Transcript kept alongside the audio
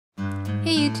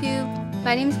Hey YouTube,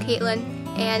 my name is Caitlin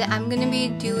and I'm going to be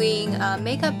doing a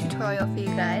makeup tutorial for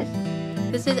you guys.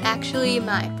 This is actually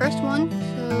my first one,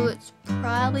 so it's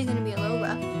probably going to be a little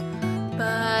rough.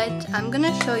 But I'm going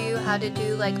to show you how to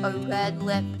do like a red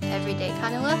lip everyday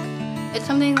kind of look. It's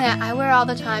something that I wear all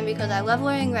the time because I love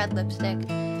wearing red lipstick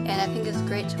and I think it's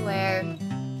great to wear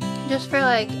just for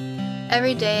like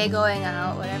every day, going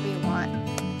out, whatever you want.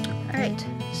 Alright,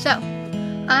 so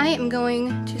I am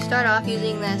going to start off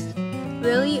using this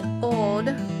really old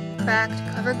cracked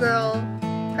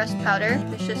CoverGirl pressed powder.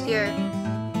 It's just your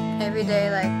everyday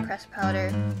like pressed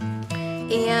powder.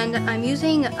 And I'm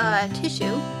using a tissue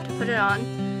to put it on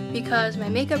because my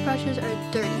makeup brushes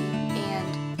are dirty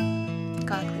and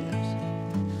gotta clean those.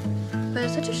 But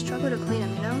it's such a struggle to clean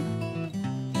them, you know?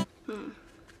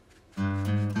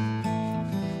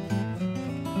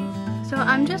 So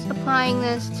I'm just applying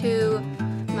this to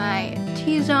my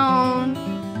T-zone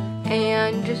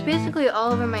and just basically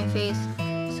all over my face.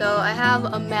 So I have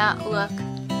a matte look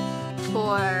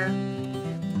for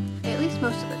at least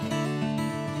most of the day.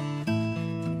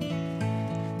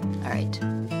 Alright.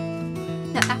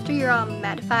 Now after you're all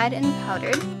mattified and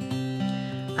powdered,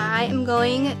 I am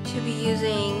going to be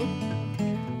using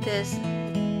this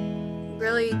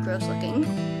really gross looking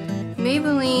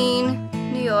Maybelline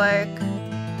New York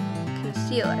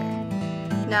concealer.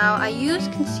 Now I use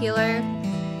concealer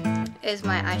as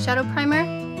my eyeshadow primer.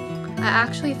 I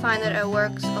actually find that it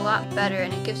works a lot better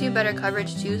and it gives you better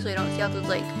coverage too, so you don't see all those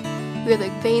like weird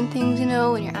like vein things, you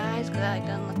know, in your eyes, because that like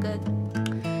doesn't look good.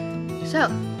 So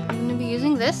I'm going to be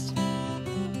using this. I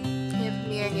have a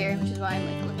mirror here, which is why I'm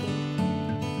like looking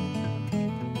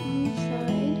on the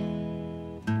side.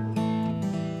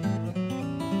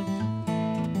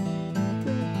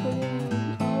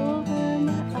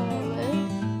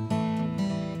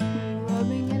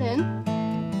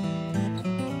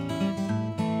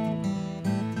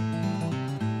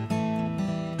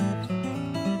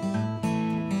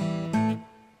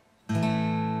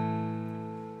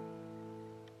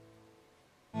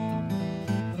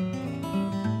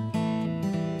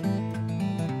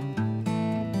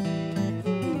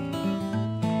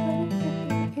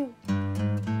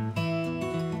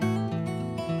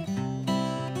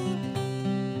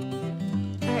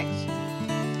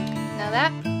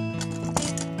 That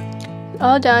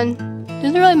all done.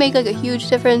 Doesn't really make like a huge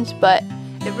difference, but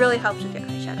it really helps with your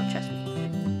eyeshadow, trust me.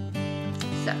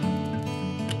 So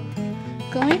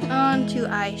going on to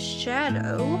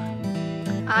eyeshadow,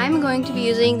 I'm going to be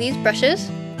using these brushes.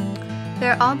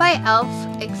 They're all by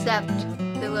e.l.f. except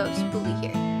the little spoolie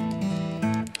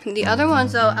here. The other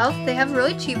ones though, e.l.f. they have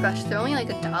really cheap brushes. They're only like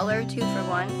 $1 or $2 for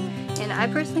one, and I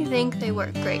personally think they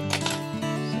work great.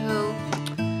 So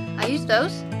I use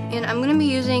those. And I'm going to be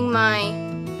using my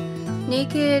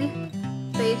Naked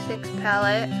Basics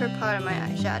palette for part of my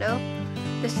eyeshadow.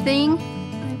 This thing,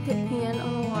 I've hit pan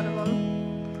on a lot of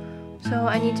them, so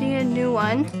I need to get a new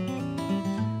one.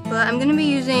 But I'm going to be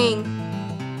using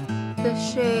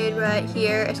this shade right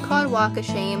here. It's called Walk of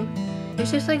Shame.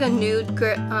 It's just like a nude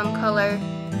color.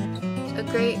 It's a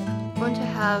great one to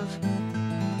have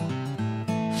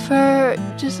for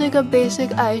just like a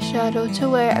basic eyeshadow to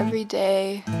wear every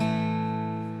day.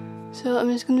 So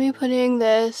I'm just going to be putting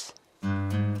this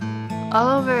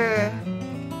all over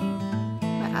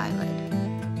my eyelid.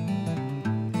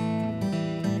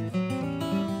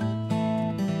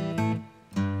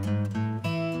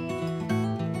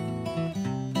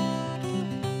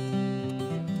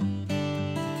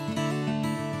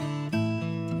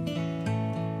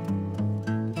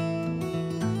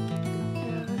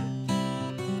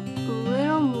 And a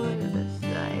little more to this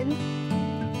side.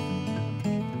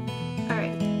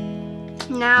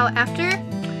 Now after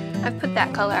I've put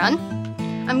that color on,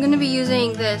 I'm going to be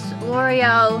using this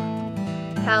L'Oreal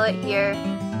palette here.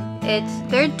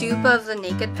 It's their dupe of the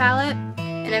Naked palette,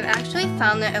 and I've actually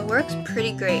found that it works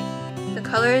pretty great. The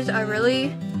colors are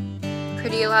really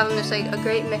pretty. A lot of them just like a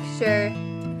great mixture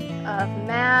of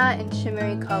matte and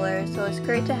shimmery colors, so it's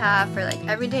great to have for like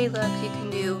everyday looks. You can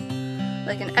do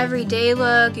like an everyday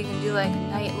look, you can do like a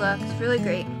night look. It's really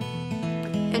great.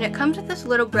 And it comes with this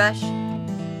little brush.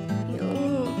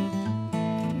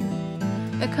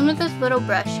 It comes with this little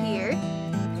brush here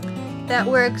that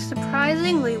works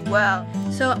surprisingly well.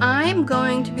 So I'm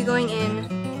going to be going in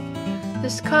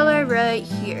this color right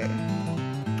here.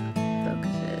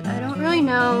 Focus it. I don't really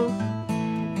know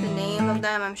the name of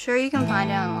them. I'm sure you can find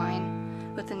it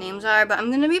online what the names are, but I'm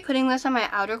going to be putting this on my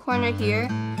outer corner here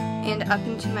and up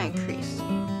into my crease.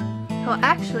 Well,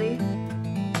 actually,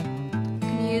 I'm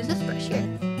going to use this brush here,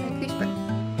 my crease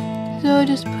brush. So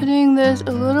just putting this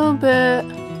a little bit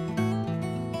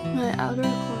in my outer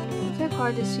corner. It's like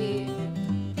hard to see.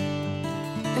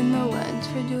 in the lens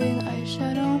for doing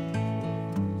eyeshadow.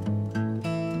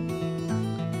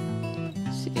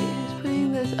 Let's see, just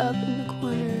putting this up in the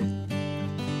corner.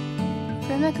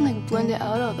 I'm not gonna like blend it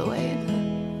out all the way in the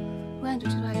lens,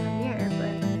 which is why I got a mirror,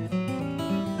 but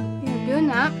yeah, I'm doing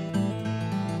that.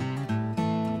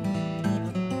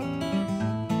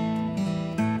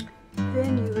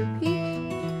 Then you repeat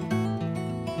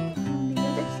on the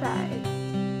other side.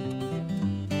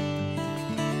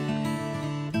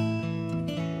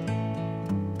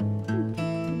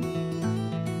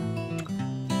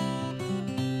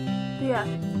 But yeah,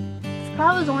 this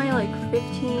palette was only like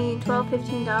 $15,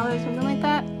 something like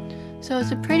that. So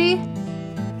it's a pretty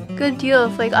good deal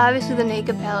if, like, obviously the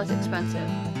Naked palette's expensive.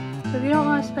 So if you don't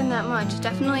want to spend that much,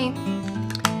 definitely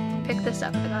pick this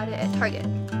up. I got it at Target.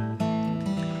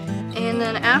 And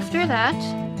then after that,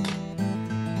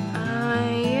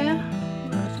 I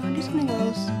want to do something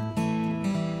else.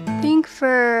 I think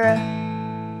for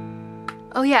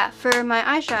my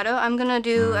eyeshadow, I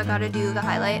gotta do the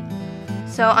highlight.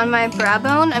 So on my brow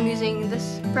bone, I'm using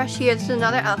this brush here. This is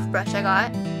another e.l.f. brush I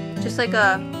got. Just like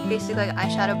a basic like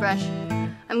eyeshadow brush.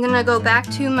 I'm gonna go back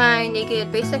to my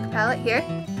Naked Basic palette here.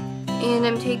 And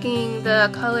I'm taking the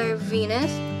color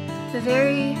Venus. The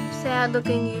very sad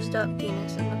looking used up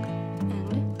Venus in the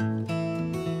end.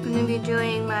 I'm gonna be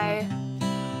doing my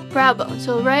brow bone.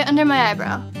 So right under my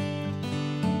eyebrow.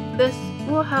 This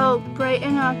will help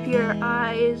brighten up your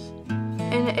eyes.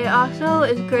 And it also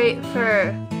is great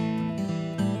for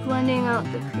blending out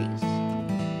the crease.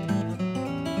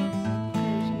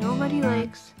 Because nobody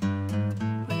likes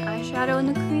when eyeshadow in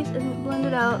the crease isn't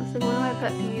blended out. It's like one of my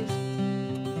pet peeves.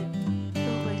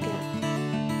 Don't like it.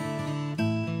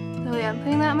 So yeah, I'm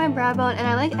putting that on my brow bone, and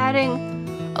I like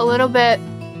adding a little bit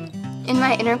in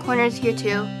my inner corners here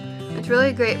too. It's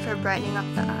really great for brightening up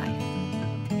the eye.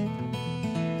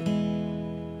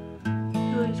 So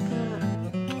we're just gonna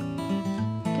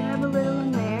dab a little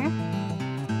in there.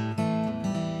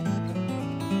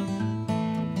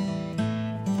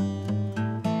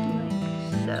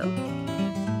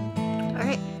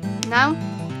 Alright, now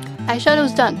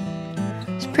eyeshadow's done.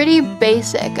 It's pretty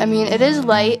basic. I mean, it is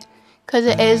light because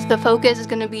the focus is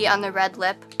going to be on the red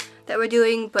lip that we're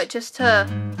doing, but just to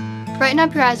brighten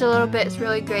up your eyes a little bit, it's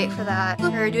really great for that.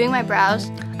 For doing my brows,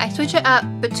 I switch it up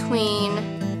between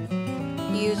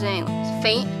using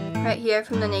Faint right here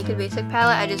from the Naked Basic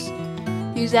palette. I just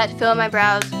use that to fill in my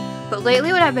brows. But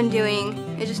lately what I've been doing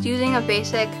is just using a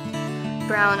basic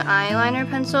brown eyeliner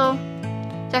pencil.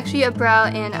 It's actually a brow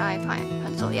and eye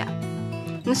pencil, yeah.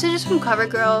 And this is just from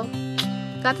CoverGirl.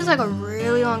 Got this like a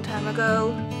really long time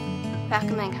ago, back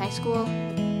in like high school.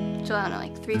 So I don't know,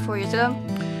 like 3-4 years ago.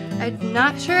 I'm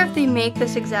not sure if they make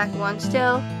this exact one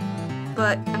still,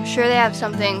 but I'm sure they have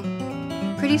something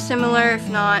pretty similar, if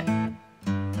not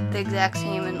the exact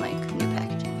same in like new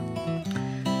packaging.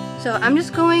 So I'm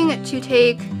just going to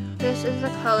take, this is the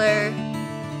color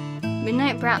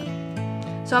Midnight Brown.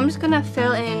 So I'm just gonna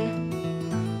fill in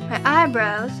my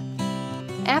eyebrows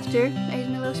after I use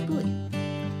my little spoolie.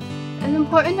 It's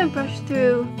important to brush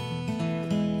through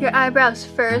your eyebrows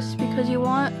first because you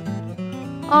want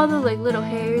all the like little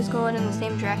hairs going in the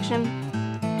same direction.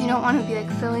 You don't want to be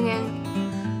like filling in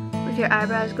with your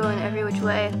eyebrows going every which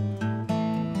way.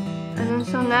 And then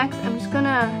so next I'm just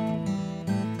gonna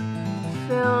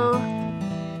fill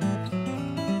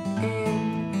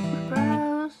in my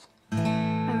brows.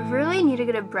 I really need to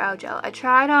get a brow gel. I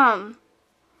tried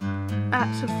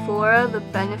at Sephora, the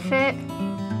Benefit,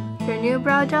 their new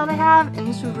brow gel they have, and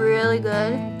it's really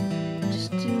good.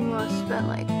 Just didn't want to spend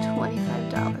like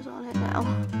 $25 on it now.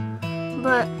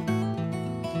 But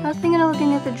I was thinking of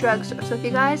looking at the drugstore. So if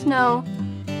you guys know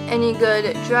any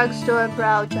good drugstore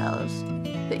brow gels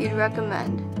that you'd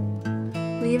recommend,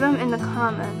 leave them in the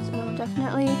comments and I'll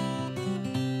definitely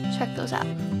check those out.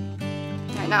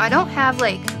 Alright, now I don't have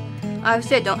like,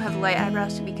 obviously I don't have light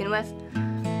eyebrows to begin with,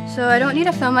 so I don't need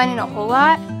to fill mine in a whole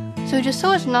lot. So just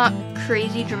so it's not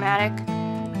crazy dramatic,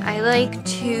 I like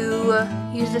to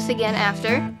use this again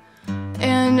after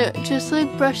and just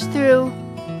like brush through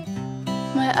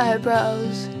my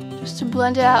eyebrows just to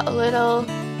blend it out a little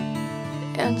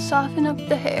and soften up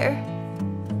the hair.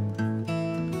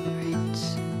 Alright.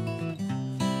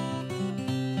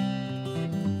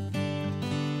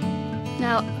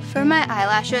 Now for my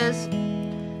eyelashes,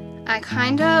 I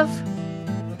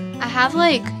have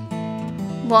like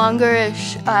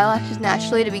longer-ish eyelashes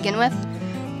naturally to begin with,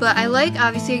 but I like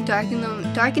obviously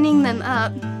darkening them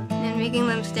up and making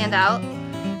them stand out.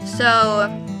 So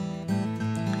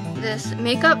this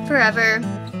Makeup Forever,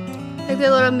 like a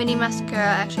little mini mascara,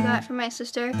 I actually got it from my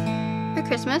sister for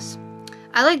Christmas.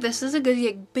 I like this. This is a good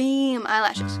like, bam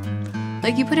eyelashes.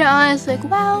 Like you put it on, it's like,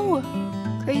 wow,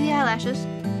 crazy eyelashes.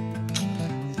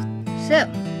 So,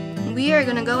 we are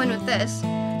gonna go in with this.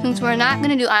 Since we're not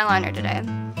gonna do eyeliner today,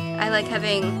 I like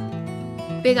having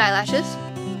big eyelashes.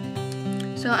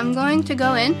 So I'm going to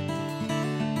go in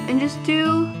and just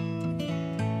do,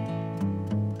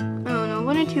 I don't know,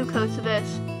 1 or 2 coats of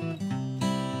this.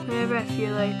 Whatever I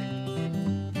feel like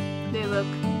they look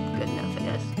good enough, I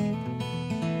guess.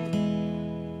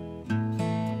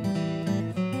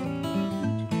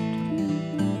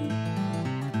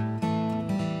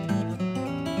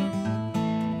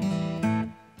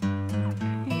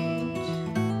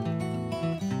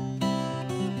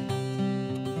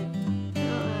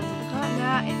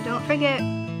 And don't forget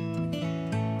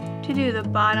to do the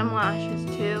bottom lashes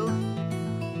too.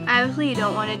 Obviously you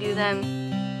don't want to do them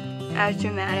as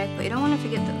dramatic, but you don't want to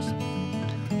forget those.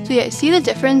 So yeah, see the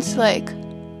difference? Like,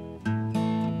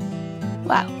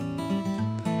 wow.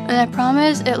 And I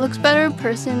promise it looks better in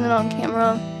person than on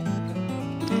camera.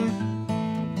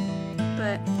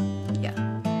 But yeah,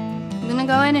 I'm gonna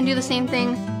go in and do the same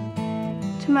thing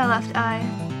to my left eye.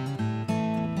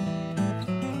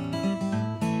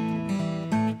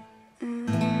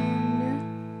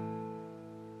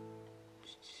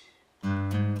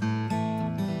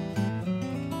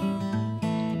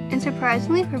 And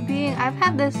surprisingly, I've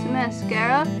had this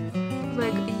mascara for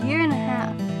like a year and a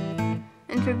half,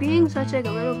 and for being such like a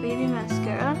little baby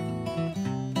mascara,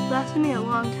 it lasted me a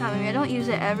long time. I mean, I don't use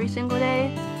it every single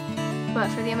day, but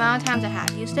for the amount of times I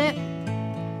have used it,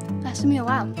 it lasted me a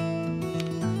while.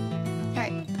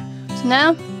 Alright, so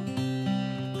now,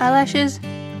 eyelashes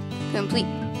complete.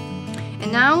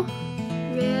 And now,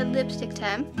 red lipstick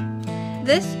time.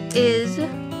 This is, I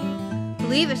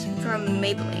believe it's from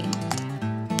Maybelline.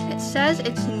 It says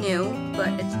it's new, but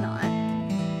it's not.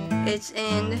 It's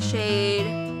in the shade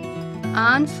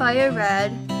On Fire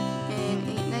Red in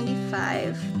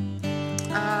 $8.95.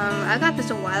 I got this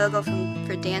a while ago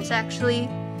for dance actually,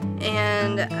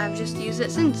 and I've just used it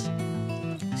since.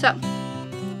 So,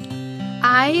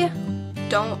 I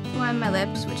don't line my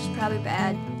lips, which is probably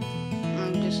bad.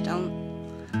 I just don't.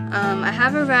 I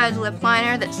have a red lip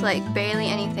liner that's like barely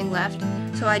anything left,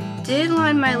 so I did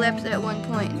line my lips at one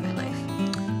point in my life.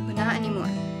 Not anymore.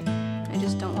 I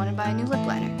just don't want to buy a new lip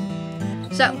liner.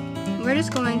 So, we're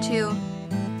just going to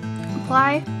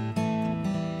apply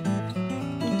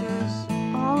this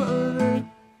all over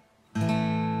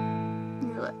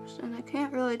your lips. And I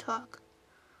can't really talk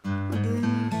while doing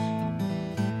this.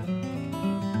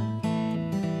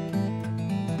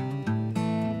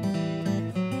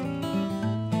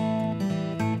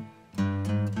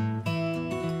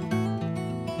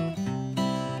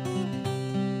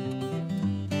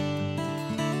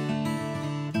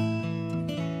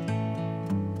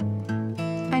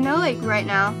 I know, like, right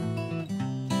now,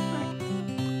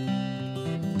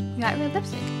 we got red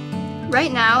lipstick.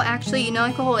 Right now, actually, you know,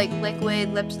 like, the whole, like,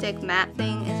 liquid lipstick matte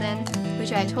thing is in,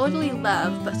 which I totally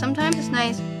love, but sometimes it's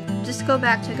nice just to go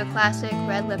back to, like, a classic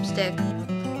red lipstick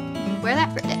and wear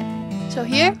that for a day. So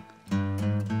here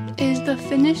is the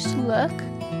finished look.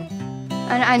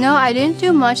 And I know I didn't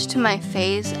do much to my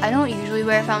face. I don't usually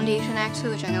wear foundation, actually,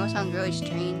 which I know sounds really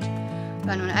strange.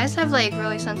 But I just have, like,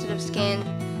 really sensitive skin.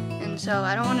 And so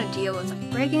I don't want to deal with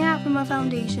like breaking out from a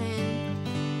foundation,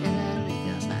 and then like,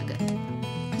 that's not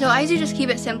good. So I usually just keep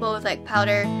it simple with like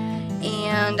powder,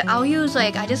 and I'll use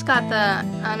like, I just got the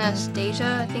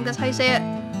Anastasia, I think that's how you say it,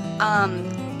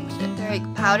 they're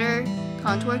like powder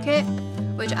contour kit,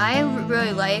 which I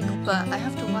really like, but I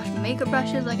have to wash my makeup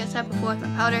brushes like I said before with my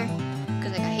powder,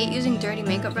 because like I hate using dirty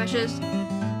makeup brushes,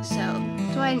 so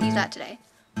I didn't use that today.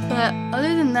 But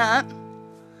other than that,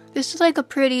 this is like a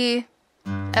pretty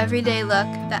everyday look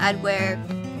that I'd wear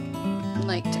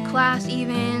like to class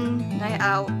even, night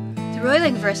out. It's really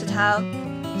like versatile.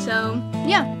 So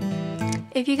yeah,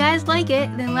 if you guys like it,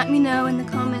 then let me know in the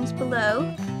comments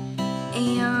below.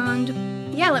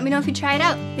 And yeah, let me know if you try it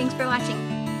out. Thanks for watching.